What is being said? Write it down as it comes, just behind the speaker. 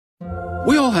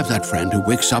We all have that friend who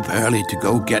wakes up early to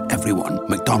go get everyone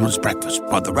McDonald's breakfast,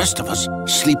 while the rest of us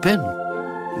sleep in.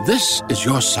 This is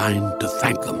your sign to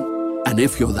thank them. And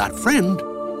if you're that friend,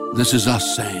 this is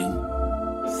us saying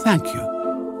thank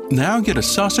you. Now get a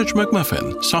sausage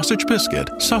McMuffin, sausage biscuit,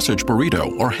 sausage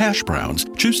burrito, or hash browns.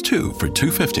 Choose 2 for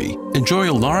 $2.50. Enjoy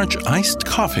a large iced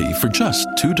coffee for just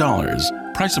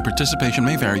 $2. Price and participation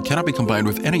may vary. Cannot be combined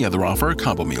with any other offer or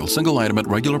combo meal. Single item at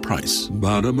regular price.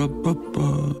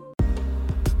 Ba-da-ba-ba-ba.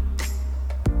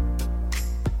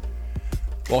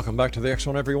 Welcome back to the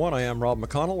X-Zone, everyone. I am Rob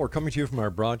McConnell. We're coming to you from our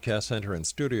broadcast center and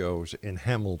studios in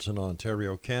Hamilton,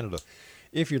 Ontario, Canada.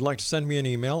 If you'd like to send me an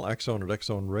email, xzone at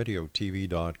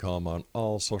xzoneradiotv.com, on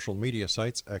all social media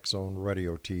sites, X-Zone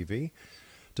Radio TV.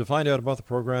 To find out about the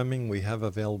programming we have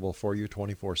available for you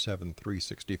 24/7,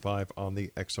 365 on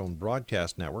the X-Zone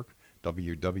Broadcast Network,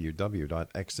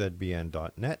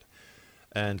 www.xzbn.net.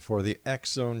 And for the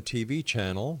X-Zone TV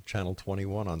channel, Channel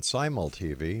 21 on Simul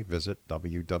TV, visit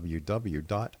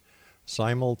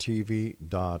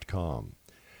www.simultv.com.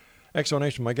 X-Zone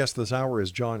Nation, my guest this hour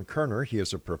is John Koerner. He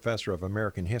is a professor of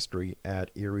American history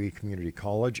at Erie Community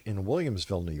College in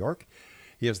Williamsville, New York.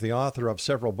 He is the author of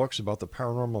several books about the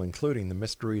paranormal, including The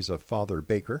Mysteries of Father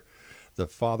Baker, The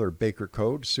Father Baker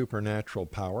Code, Supernatural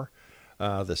Power,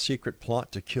 The Secret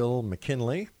Plot to Kill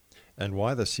McKinley, and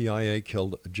Why the CIA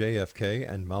Killed JFK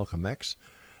and Malcolm X,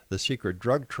 The Secret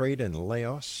Drug Trade in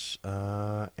Laos,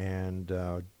 and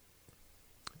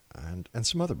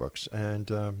some other books. And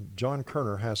John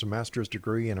Koerner has a master's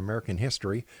degree in American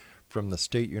history from the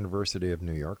State University of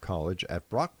New York College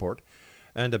at Brockport,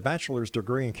 and a bachelor's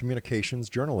degree in communications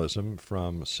journalism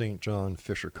from St. John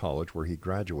Fisher College, where he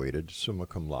graduated summa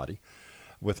cum laude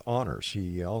with honors.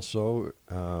 He also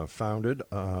founded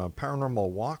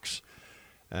Paranormal Walks,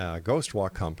 a ghost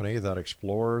walk company that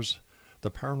explores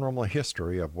the paranormal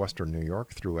history of Western New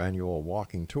York through annual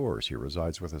walking tours. He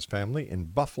resides with his family in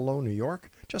Buffalo, New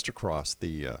York, just across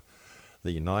the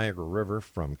Niagara River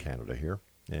from Canada here.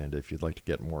 And if you'd like to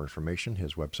get more information,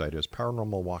 his website is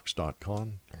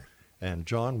paranormalwalks.com. And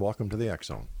John, welcome to the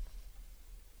X-Zone.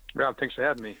 Rob, thanks for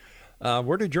having me.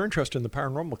 Where did your interest in the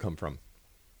paranormal come from?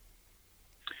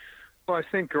 Well, I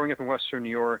think growing up in Western New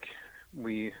York,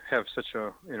 we have such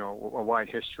a wide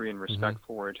history and respect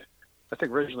for it. I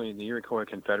think originally the Iroquois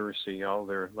Confederacy, all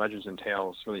their legends and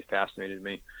tales really fascinated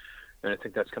me. And I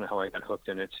think that's kind of how I got hooked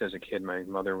in it as a kid. My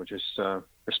mother was just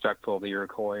respectful of the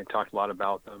Iroquois and talked a lot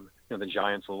about them, the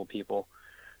giants, little people.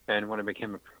 And when I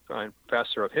became a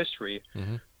professor of history,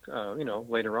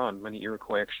 later on, many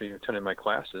Iroquois actually attended my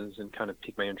classes and kind of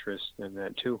piqued my interest in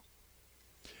that too.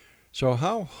 So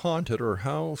how haunted or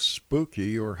how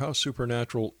spooky or how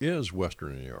supernatural is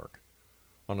Western New York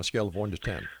on a scale of 1 to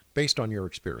 10, based on your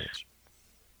experience?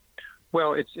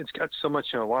 Well, it's got so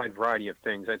much a wide variety of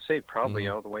things. I'd say probably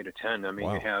all the way to 10. I mean,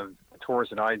 Wow. You have tours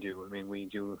that I do. I mean,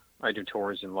 I do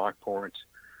tours in Lockport,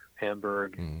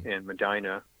 Hamburg, and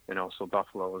Medina, and also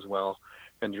Buffalo as well.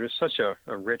 And there's such a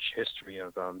rich history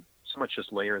of so much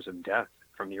just layers of death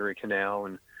from the Erie Canal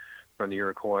and from the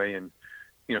Iroquois, and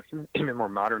even more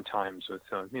modern times with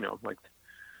like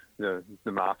the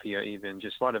mafia, even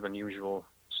just a lot of unusual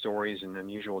stories and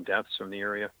unusual deaths from the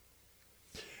area.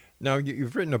 Now,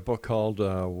 you've written a book called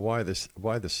 "Why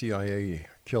the CIA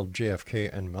Killed JFK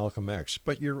and Malcolm X,"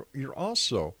 but you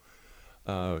also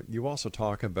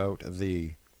talk about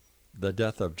the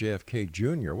death of JFK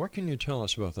Jr. What can you tell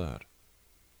us about that?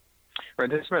 Right,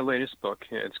 this is my latest book.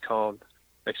 It's called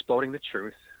 "Exploding the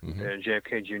Truth: The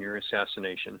JFK Jr.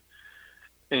 Assassination."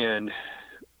 And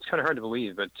it's kind of hard to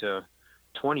believe, but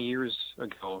 20 years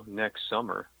ago, next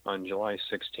summer, on July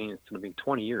 16th, it'll be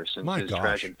 20 years since his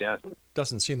tragic death.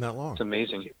 Doesn't seem that long. It's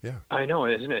amazing. Yeah. I know,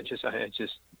 isn't it?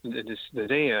 The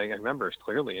day I remember it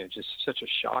clearly. It's just such a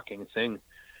shocking thing.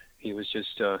 He was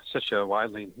just such a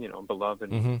widely,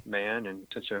 beloved man, and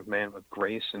such a man with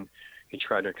grace, and he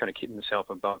tried to kind of keep himself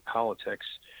above politics.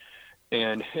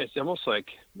 And it's almost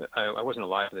like I wasn't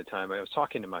alive at the time. I was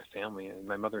talking to my family, and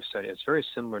my mother said it's very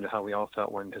similar to how we all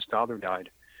felt when his father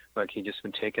died, like he'd just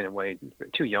been taken away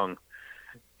too young.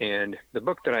 And the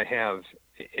book that I have,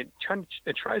 it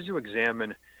tries to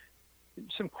examine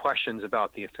some questions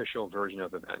about the official version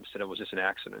of events, that it was just an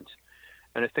accident.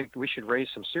 And I think we should raise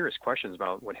some serious questions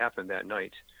about what happened that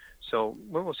night. So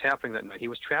what was happening that night? He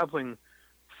was traveling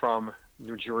from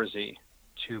New Jersey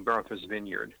to Martha's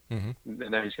Vineyard, and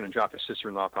then he's going to drop his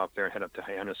sister-in-law off there and head up to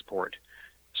Hyannisport.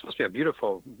 It's supposed to be a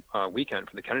beautiful weekend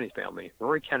for the Kennedy family.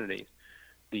 Rory Kennedy,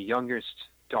 the youngest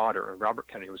daughter of Robert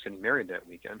Kennedy, was getting married that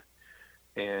weekend,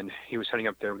 and he was heading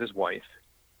up there with his wife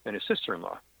and his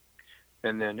sister-in-law.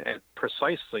 And then at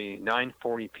precisely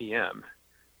 9:40 p.m.,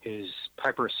 his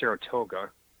Piper Saratoga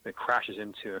that crashes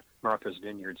into Martha's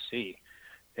Vineyard Sea,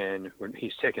 and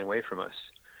he's taken away from us.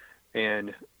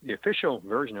 And the official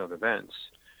version of events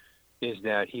is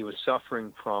that he was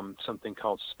suffering from something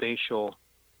called spatial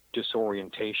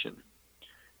disorientation.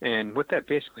 And what that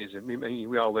basically is,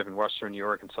 we all live in Western New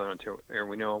York and Southern Ontario, and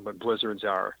we know what blizzards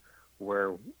are,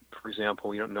 where, for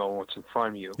example, you don't know what's in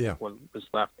front of you, what is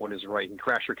left, what is right. You can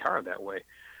crash your car that way.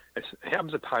 It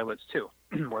happens to pilots, too,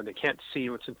 where they can't see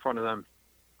what's in front of them.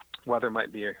 Weather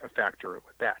might be a factor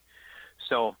with that.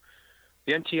 So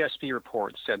the NTSB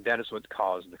report said that is what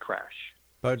caused the crash.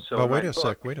 But wait a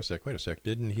sec.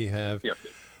 Didn't he have...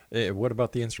 what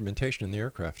about the instrumentation in the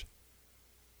aircraft?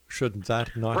 Should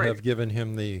that not have given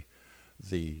him the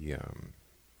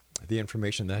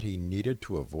information that he needed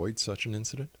to avoid such an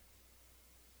incident?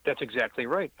 That's exactly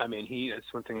right. I mean,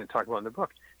 that's one thing I talk about in the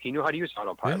book. He knew how to use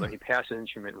autopilot. He passed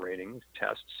instrument rating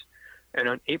tests. And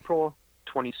on April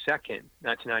 22nd,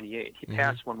 1998, he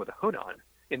passed one with a hood on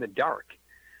in the dark.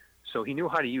 So he knew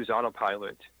how to use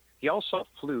autopilot. He also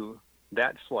flew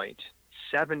that flight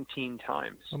 17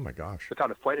 times. Oh, my gosh.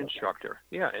 Without a flight instructor.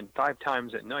 Yeah, and 5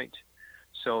 times at night.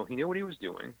 So he knew what he was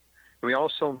doing. And we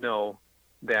also know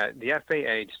that the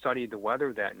FAA studied the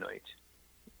weather that night.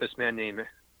 This man named,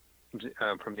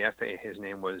 from the FAA, his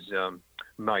name was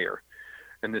Meyer.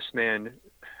 And this man,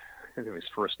 I think his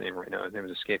first name right now, his name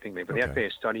is escaping me, but the FAA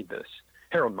studied this,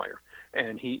 Harold Meyer.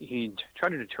 And he tried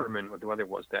to determine what the weather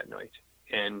was that night.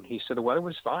 And he said the weather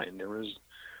was fine. There was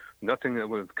nothing that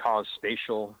would cause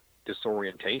spatial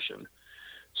disorientation.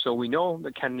 So we know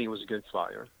that Kennedy was a good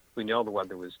flyer. We know the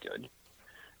weather was good.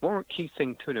 One key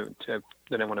thing that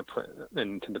I want to put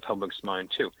into the public's mind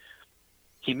too.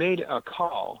 He made a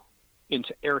call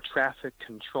into air traffic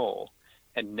control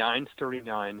at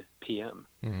 9:39 p.m.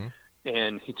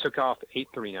 And he took off at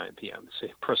 8:39 p.m. So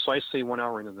precisely 1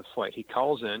 hour into the flight, he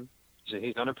calls in.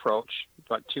 He's on approach,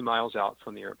 about 2 miles out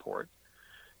from the airport.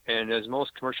 And as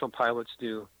most commercial pilots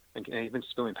do, and even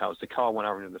civilian pilots, they call 1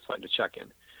 hour into the flight to check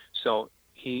in. So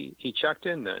he checked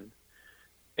in then,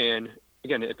 and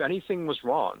again, if anything was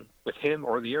wrong with him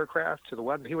or the aircraft or the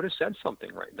weather, he would have said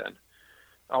something right then.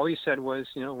 All he said was,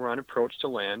 we're on approach to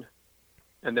land.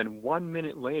 And then 1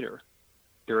 minute later,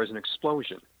 there is an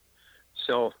explosion.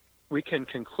 So we can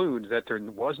conclude that there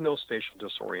was no spatial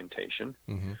disorientation.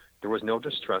 There was no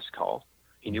distress call.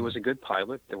 He knew he was a good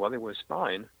pilot. The weather was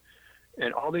fine.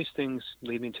 And all these things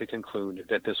lead me to conclude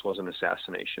that this was an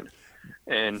assassination.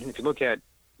 And if you look at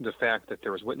the fact that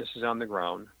there was witnesses on the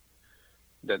ground,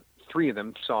 that 3 of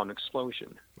them saw an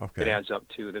explosion. It adds up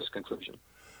to this conclusion.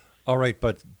 All right,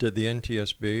 but did the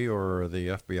NTSB or the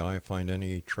FBI find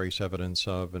any trace evidence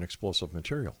of an explosive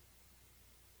material?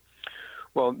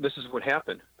 Well, this is what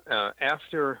happened.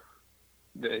 After,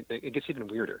 it gets even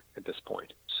weirder at this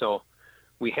point. So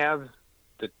we have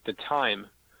the time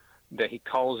that he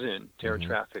calls in to air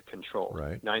traffic control,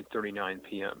 9:39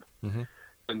 p.m.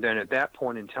 And then at that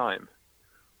point in time,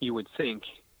 you would think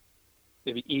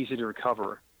it'd be easy to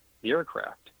recover the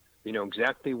aircraft. We know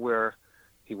exactly where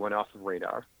he went off of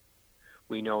radar.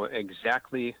 We know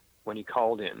exactly when he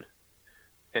called in.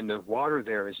 And the water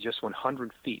there is just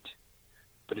 100 feet.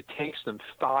 But it takes them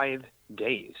 5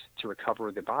 days to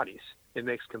recover the bodies. It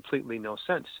makes completely no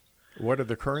sense. What are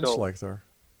the currents like there?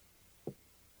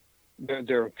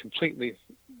 They're completely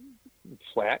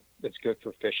flat. It's good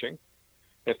for fishing.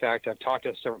 In fact, I've talked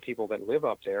to several people that live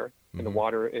up there, and the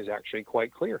water is actually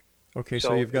quite clear. Okay,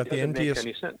 so you've got the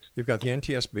you've got the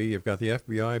NTSB, you've got the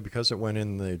FBI. Because it went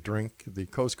in the drink, the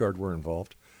Coast Guard were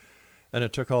involved, and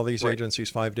it took all these agencies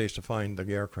 5 days to find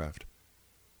the aircraft.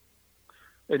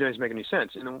 It doesn't make any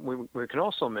sense. And we can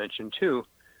also mention, too,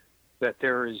 that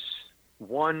there is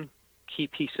one key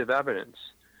piece of evidence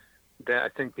that I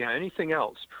think beyond anything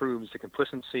else proves the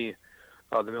complicity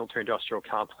of the military-industrial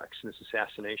complex in this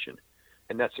assassination,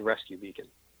 and that's the rescue beacon.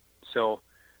 So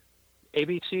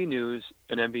ABC News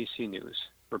and NBC News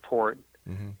report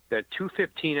that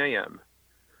 2:15 a.m.,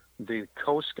 the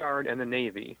Coast Guard and the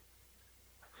Navy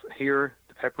hear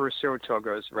the Piper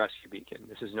Saratoga's rescue beacon.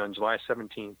 This is on July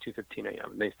 17, 2:15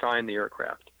 a.m. They find the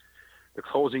aircraft. They're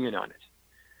closing in on it.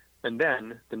 And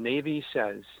then the Navy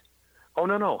says, oh,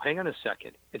 no, hang on a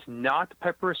second. It's not the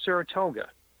Piper Saratoga.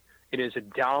 It is a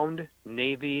downed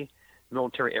Navy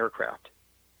military aircraft.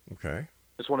 Okay.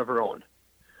 It's one of our own.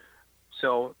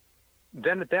 So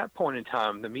then at that point in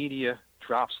time, the media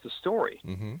drops the story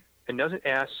and doesn't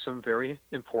ask some very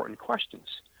important questions.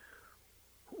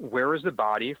 Where is the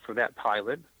body for that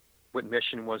pilot? What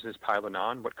mission was this pilot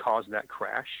on? What caused that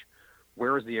crash?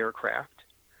 Where is the aircraft?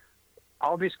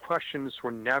 All these questions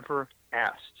were never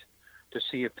asked to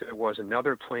see if there was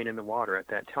another plane in the water at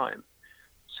that time.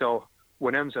 So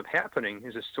what ends up happening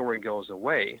is the story goes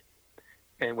away.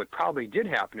 And what probably did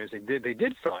happen is they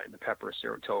did find the Pepper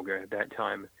Saratoga at that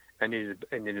time, and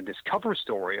in this cover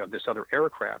story of this other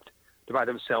aircraft, to buy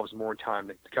themselves more time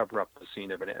to cover up the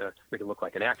scene of make it look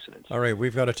like an accident. All right,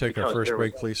 we've got to take our first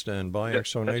break. Please stand by.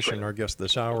 Exonation. Our guest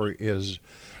this hour is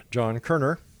John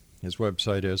Koerner. His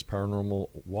website is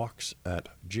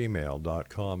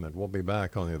paranormalwalks@gmail.com, and we'll be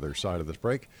back on the other side of this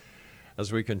break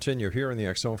as we continue here in the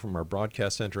X Zone from our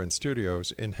broadcast center and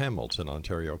studios in Hamilton,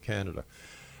 Ontario, Canada.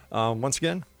 Once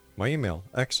again, my email,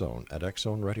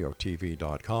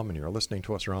 xzone@xzoneradiotv.com, and you're listening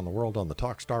to us around the world on the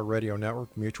Talkstar Radio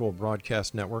Network, Mutual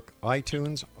Broadcast Network,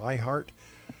 iTunes, iHeart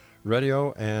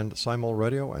Radio, and Simul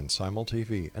Radio and Simul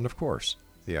TV, and of course,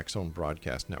 the X Zone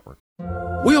Broadcast Network.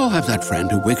 We all have that friend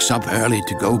who wakes up early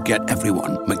to go get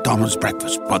everyone McDonald's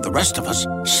breakfast, while the rest of us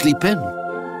sleep in.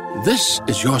 This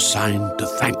is your sign to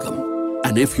thank them.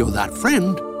 And if you're that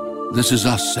friend, this is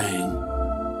us saying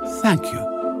thank you.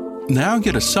 Now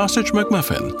get a sausage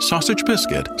McMuffin, sausage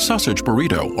biscuit, sausage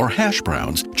burrito, or hash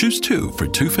browns. Choose 2 for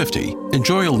 $2.50.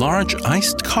 Enjoy a large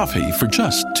iced coffee for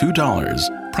just $2.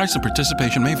 Price and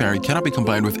participation may vary. Cannot be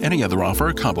combined with any other offer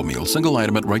or combo meal. Single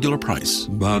item at regular price.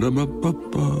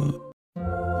 Ba-da-ba-ba-ba.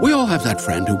 We all have that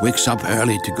friend who wakes up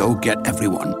early to go get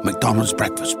everyone McDonald's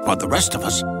breakfast, while the rest of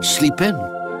us sleep in.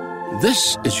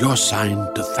 This is your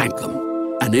sign to thank them.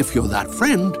 And if you're that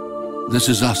friend, this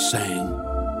is us saying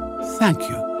thank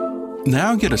you.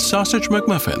 Now get a sausage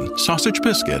McMuffin, sausage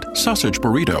biscuit, sausage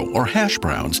burrito, or hash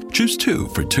browns. Choose 2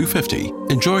 for $2.50.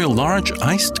 Enjoy a large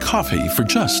iced coffee for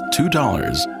just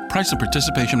 $2. Price and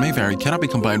participation may vary. Cannot be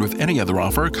combined with any other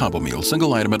offer or combo meal.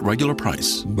 Single item at regular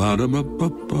price.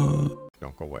 Ba-da-ba-ba-ba.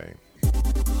 Don't go away.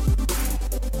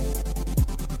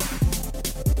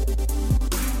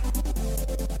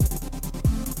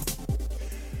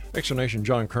 Exonation.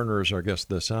 John Koerner is our guest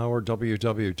this hour.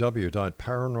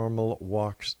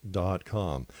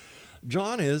 www.paranormalwalks.com.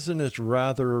 John, isn't it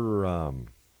rather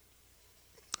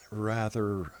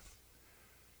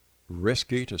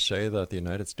risky to say that the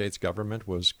United States government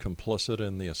was complicit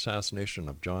in the assassination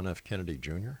of John F. Kennedy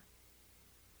Jr.?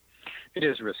 It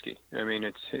is risky. I mean,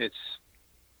 it's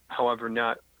however,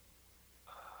 not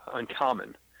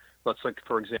uncommon. Let's look,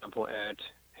 for example, at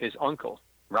his uncle,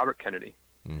 Robert Kennedy.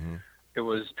 Mm-hmm. It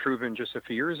was proven just a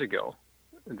few years ago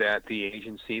that the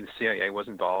agency, the CIA, was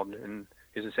involved in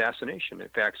his assassination. In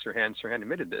fact, Sirhan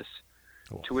admitted this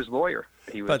to his lawyer.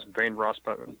 He was brainwashed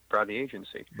by the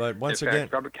agency. But once again, again,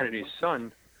 Robert Kennedy's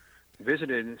son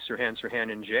visited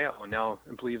Sirhan in jail and now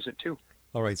believes it too.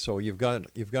 All right, so you've got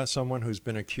someone who's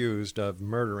been accused of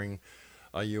murdering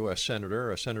a U.S.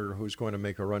 senator, a senator who's going to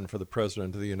make a run for the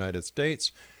president of the United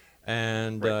States.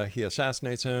 And he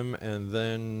assassinates him, and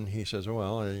then he says,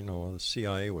 well, the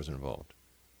CIA was involved.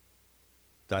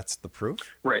 That's the proof?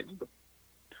 Right.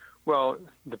 Well,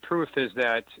 the proof is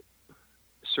that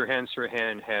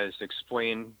Sirhan has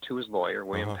explained to his lawyer,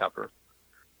 William Pepper,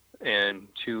 and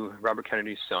to Robert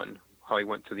Kennedy's son, how he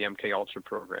went through the MK Ultra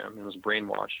program and was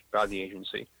brainwashed by the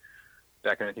agency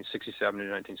back in 1967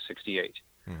 and 1968.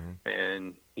 Mm-hmm.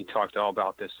 And he talked all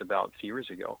about this about a few years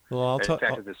ago. Well, in fact,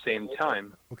 at the same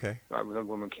time, a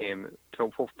woman came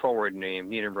forward named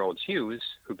Nina Rhodes Hughes,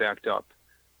 who backed up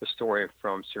the story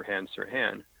from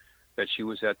Sirhan, that she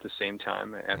was at the same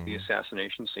time at the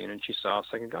assassination scene, and she saw a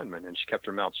second gunman, and she kept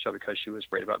her mouth shut because she was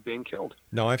afraid about being killed.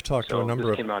 Now, I've talked to a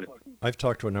number of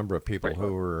people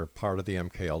who were part of the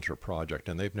MK Ultra project,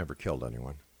 and they've never killed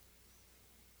anyone.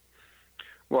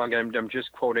 Well, again, I'm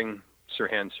just quoting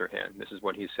Sirhan. This is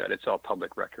what he said. It's all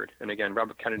public record. And again,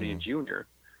 Robert Kennedy Jr.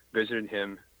 visited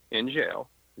him in jail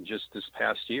just this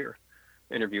past year,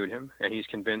 interviewed him, and he's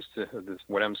convinced that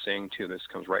what I'm saying too. This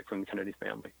comes right from the Kennedy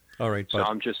family. All right, so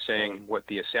I'm just saying what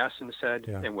the assassin said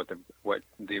and what the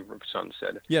son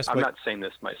said. Yes, I'm not saying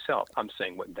this myself. I'm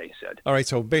saying what they said. All right.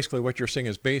 So basically, what you're saying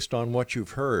is based on what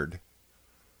you've heard.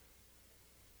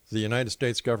 The United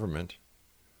States government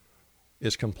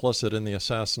is complicit in the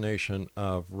assassination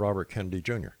of Robert Kennedy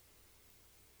Jr.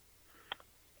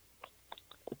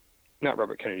 Not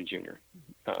Robert Kennedy Jr.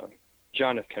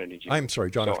 John F. Kennedy Jr. I'm sorry,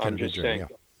 John F. Kennedy Jr. Saying,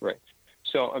 right.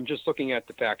 So I'm just looking at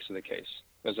the facts of the case,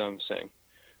 as I'm saying.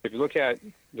 If you look at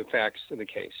the facts of the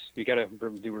case, you got to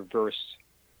do reverse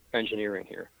engineering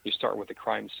here. You start with the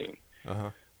crime scene.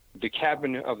 The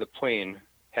cabin of the plane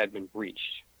had been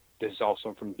breached. This is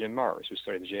also from Jim Mars, who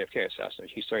studied the JFK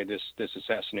assassination. He studied this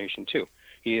assassination too.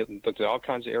 He looked at all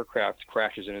kinds of aircraft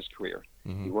crashes in his career.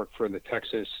 He worked for the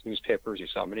Texas newspapers. He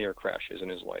saw many air crashes in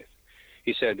his life.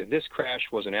 He said if this crash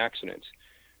was an accident,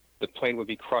 the plane would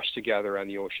be crushed together on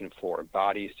the ocean floor,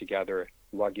 bodies together,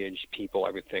 luggage, people,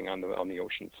 everything on the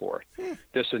ocean floor.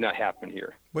 This did not happen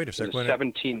here. Wait a second. There's a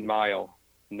 17-mile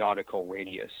nautical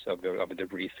radius of a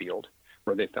debris field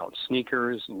where they found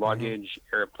sneakers, luggage,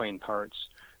 airplane parts,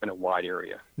 in a wide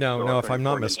area. Now, if I'm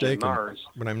not mistaken, Mars,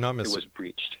 it was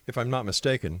breached. If I'm not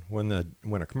mistaken, when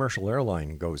a commercial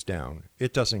airline goes down,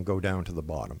 it doesn't go down to the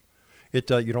bottom. You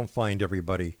don't find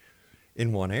everybody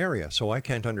in one area. So I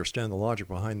can't understand the logic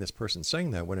behind this person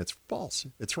saying that when it's false.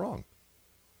 It's wrong.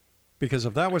 Because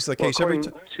if that was the case,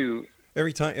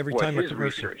 every time a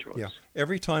commercial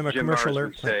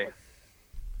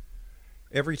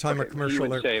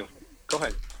go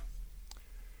ahead.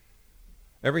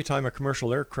 Every time a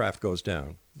commercial aircraft goes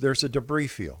down, there's a debris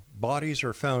field. Bodies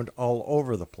are found all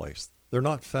over the place. They're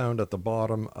not found at the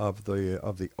bottom of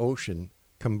the ocean,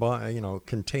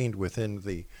 contained within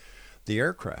the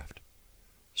aircraft.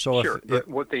 So sure, but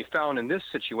what they found in this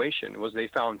situation was they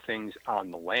found things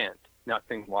on the land, not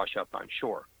things wash up on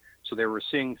shore. So they were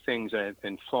seeing things that had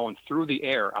been flown through the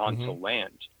air onto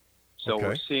land. So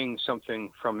we're seeing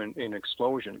something from an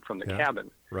explosion from the cabin.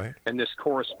 Right. And this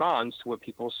corresponds to what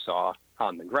people saw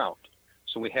on the ground.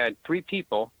 So we had three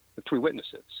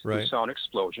witnesses who saw an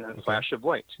explosion and a flash of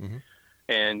light.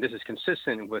 And this is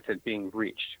consistent with it being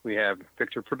breached. We have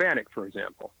Victor Probanik, for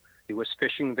example. He was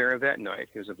fishing there that night.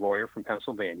 He was a lawyer from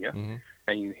Pennsylvania.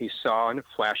 And he saw in a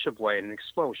flash of light an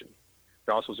explosion.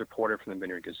 It also was reported from the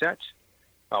Vineyard Gazette.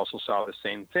 I also saw the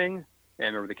same thing.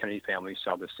 And remember, the Kennedy family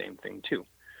saw the same thing, too.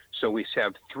 So we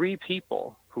have three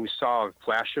people who saw a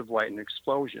flash of light and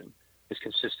explosion is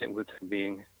consistent with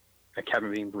being a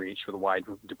cabin being breached with a wide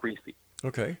debris field.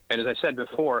 Okay. And as I said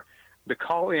before, the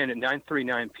call in at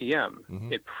 9:39 p.m.,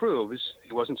 it proves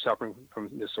he wasn't suffering from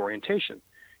disorientation.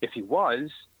 If he was,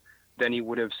 then he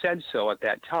would have said so at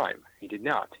that time. He did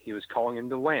not. He was calling in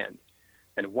to land.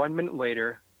 And 1 minute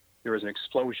later, there was an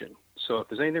explosion. So if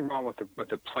there's anything wrong with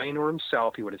the plane or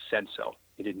himself, he would have said so.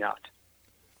 He did not.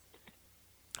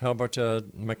 How about a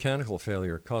mechanical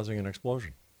failure causing an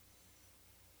explosion?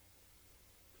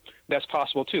 That's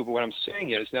possible, too. But what I'm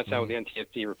saying is that's not what the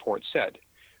NTSB report said.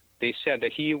 They said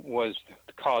that he was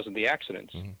the cause of the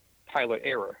accident, pilot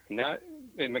error, not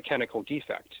a mechanical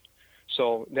defect.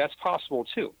 So that's possible,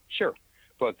 too, sure.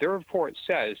 But their report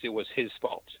says it was his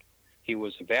fault. He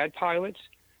was a bad pilot.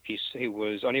 He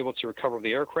was unable to recover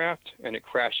the aircraft, and it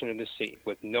crashed into the sea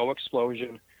with no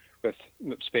explosion, with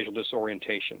spatial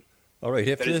disorientation. All right.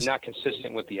 That is not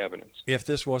consistent with the evidence. If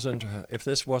this wasn't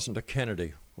a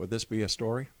Kennedy, would this be a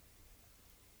story?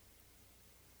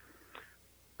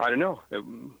 I don't know.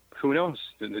 Who knows?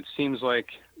 It seems like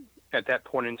at that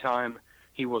point in time,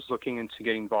 he was looking into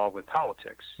getting involved with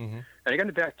politics. And I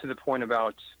got back to the point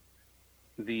about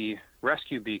the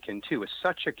rescue beacon, too. It's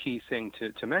such a key thing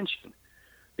to mention,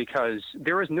 because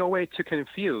there is no way to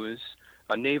confuse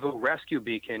a naval rescue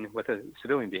beacon with a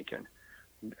civilian beacon.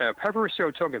 A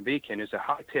Saratoga beacon is a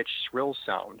high-pitched, shrill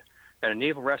sound, and a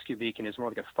naval rescue beacon is more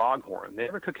like a foghorn. They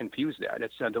never could confuse that.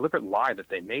 It's a deliberate lie that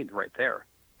they made right there.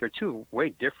 They're two way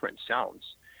different sounds.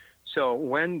 So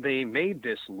when they made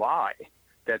this lie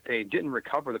that they didn't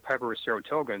recover the Piper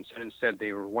Saratoga and instead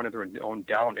they were one of their own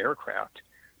downed aircraft,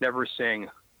 never saying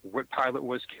what pilot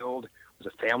was killed, was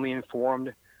a family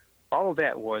informed, all of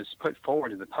that was put forward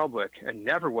to the public and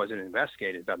never was it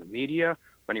investigated by the media or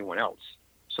anyone else.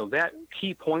 So that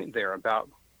key point there about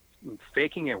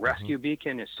faking a rescue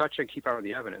beacon is such a key part of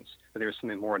the evidence that there's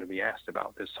something more to be asked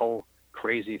about, this whole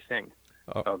crazy thing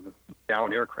of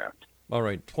downed aircraft. All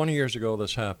right, 20 years ago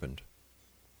this happened.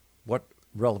 What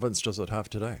relevance does it have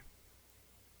today?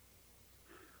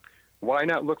 Why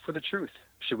not look for the truth?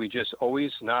 Should we just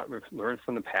always not learn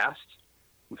from the past?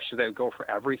 Should that go for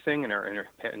everything in our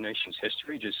nation's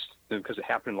history, just because it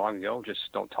happened long ago, just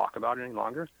don't talk about it any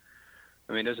longer?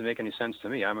 I mean, it doesn't make any sense to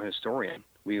me. I'm a historian.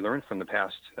 We learn from the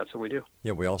past. That's what we do.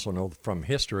 Yeah, we also know from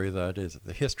history that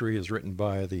the history is written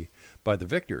by the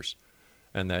victors,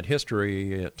 and that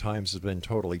history at times has been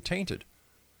totally tainted.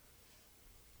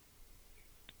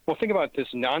 Well, think about this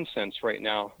nonsense right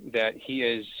now that he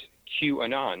is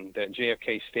QAnon, that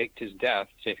JFK faked his death,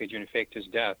 JFK Jr. faked his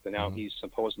death, and now he's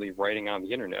supposedly writing on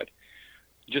the internet.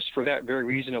 Just for that very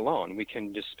reason alone, we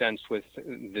can dispense with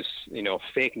this,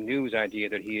 fake news idea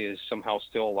that he is somehow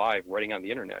still alive writing on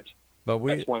the internet.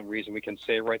 That's one reason we can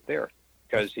say right there,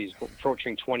 because he's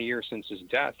approaching 20 years since his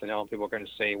death, and now people are going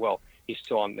to say, well, he's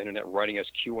still on the internet writing as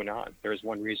QAnon. There's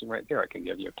one reason right there I can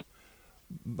give you.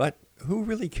 But who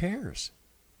really cares?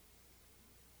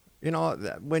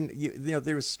 When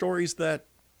there's stories that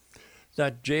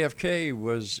JFK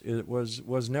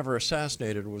was never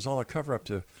assassinated, it was all a cover-up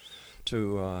to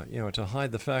to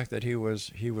hide the fact that he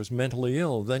was mentally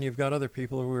ill. Then you've got other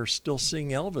people who are still seeing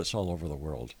Elvis all over the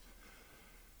world.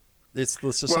 It's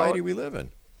the society we live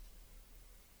in.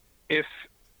 If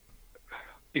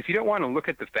you don't want to look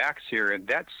at the facts here,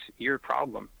 that's your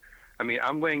problem. I mean,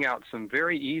 I'm laying out some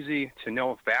very easy to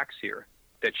know facts here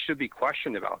that should be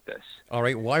questioned about this. All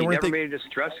right, why he weren't never they? made a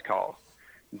distress call.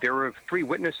 There were 3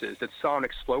 witnesses that saw an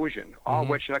explosion, all of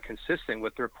which are not consistent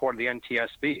with the report of the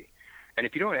NTSB. And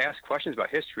if you don't ask questions about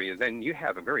history, then you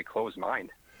have a very closed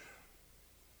mind.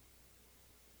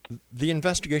 The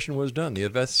investigation was done. The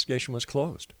investigation was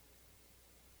closed.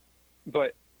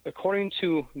 But according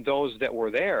to those that were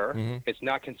there, it's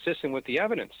not consistent with the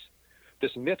evidence.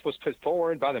 This myth was put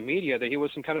forward by the media that he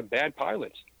was some kind of bad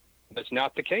pilot. That's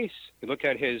not the case. You look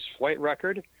at his flight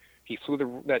record. He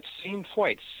flew that same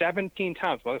flight 17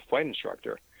 times by a flight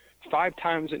instructor, 5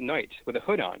 times at night with a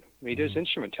hood on. He did his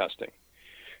instrument testing.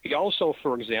 He also,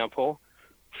 for example,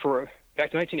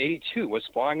 back in 1982, was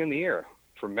flying in the air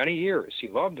for many years. He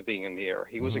loved being in the air.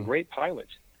 He was a great pilot.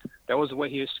 That was the way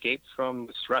he escaped from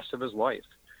the stress of his life.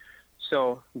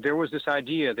 So there was this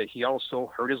idea that he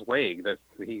also hurt his leg, that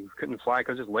he couldn't fly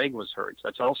because his leg was hurt.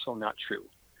 That's also not true.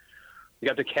 He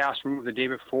got the cast removed the day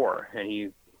before, and he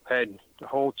had the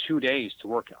whole 2 days to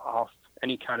work off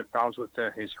any kind of problems with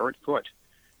his hurt foot.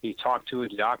 He talked to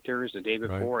his doctors the day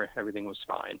before. Everything was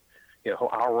fine. He had a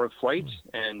whole hour of flight,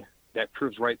 and that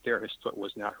proves right there his foot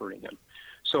was not hurting him.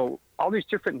 So all these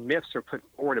different myths are put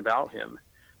forward about him,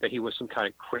 that he was some kind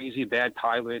of crazy bad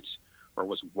pilot or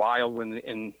was wild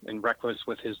and reckless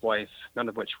with his life, none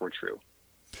of which were true.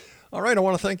 All right, I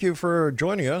want to thank you for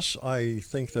joining us. I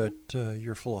think that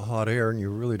you're full of hot air and you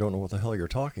really don't know what the hell you're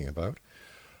talking about.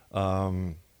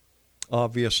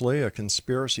 Obviously, a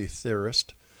conspiracy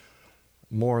theorist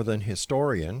more than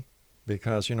historian,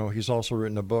 because, he's also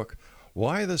written a book,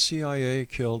 Why the CIA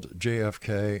Killed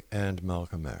JFK and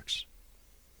Malcolm X.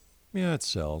 Yeah, it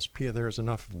sells. There's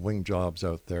enough wing jobs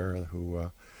out there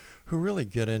who really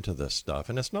get into this stuff.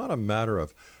 And it's not a matter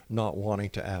of not wanting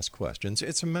to ask questions.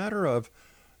 It's a matter of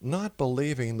not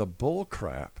believing the bull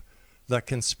crap that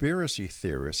conspiracy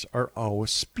theorists are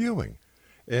always spewing.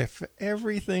 If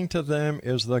everything to them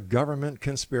is the government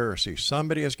conspiracy,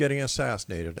 somebody is getting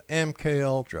assassinated, MK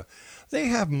Ultra, they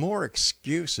have more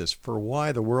excuses for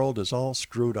why the world is all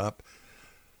screwed up.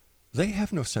 They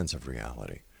have no sense of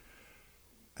reality.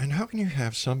 And how can you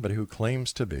have somebody who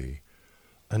claims to be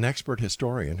an expert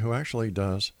historian who actually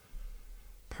does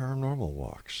paranormal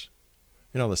walks?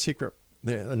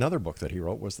 Another book that he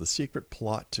wrote was The Secret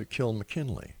Plot to Kill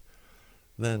McKinley.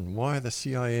 Then Why the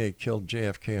CIA Killed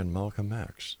JFK and Malcolm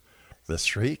X. The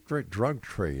secret drug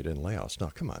trade in Laos.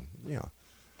 Now, come on,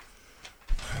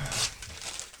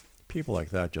 people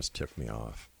like that just tick me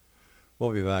off.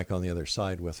 We'll be back on the other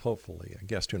side with, hopefully, a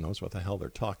guest who knows what the hell they're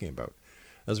talking about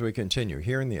as we continue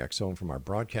here in the X-Zone from our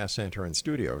broadcast center and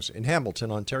studios in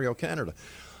Hamilton, Ontario, Canada.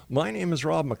 My name is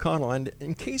Rob McConnell, and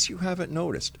in case you haven't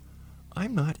noticed,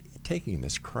 I'm not taking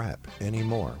this crap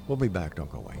anymore. We'll be back.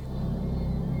 Don't go away.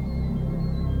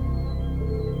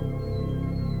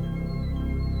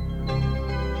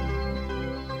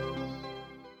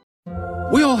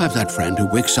 We all have that friend who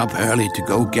wakes up early to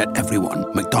go get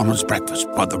everyone McDonald's breakfast,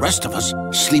 while the rest of us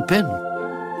sleep in.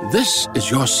 This is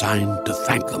your sign to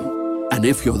thank them. And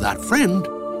if you're that friend,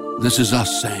 this is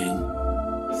us saying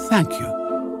thank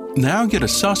you. Now get a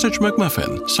sausage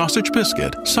McMuffin, sausage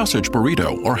biscuit, sausage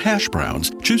burrito, or hash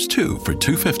browns. Choose 2 for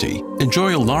 $2.50.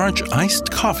 Enjoy a large iced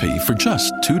coffee for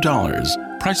just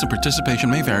 $2. Price and participation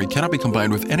may vary. Cannot be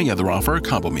combined with any other offer or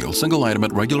combo meal. Single item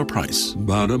at regular price.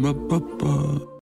 Ba-da-ba-ba-ba.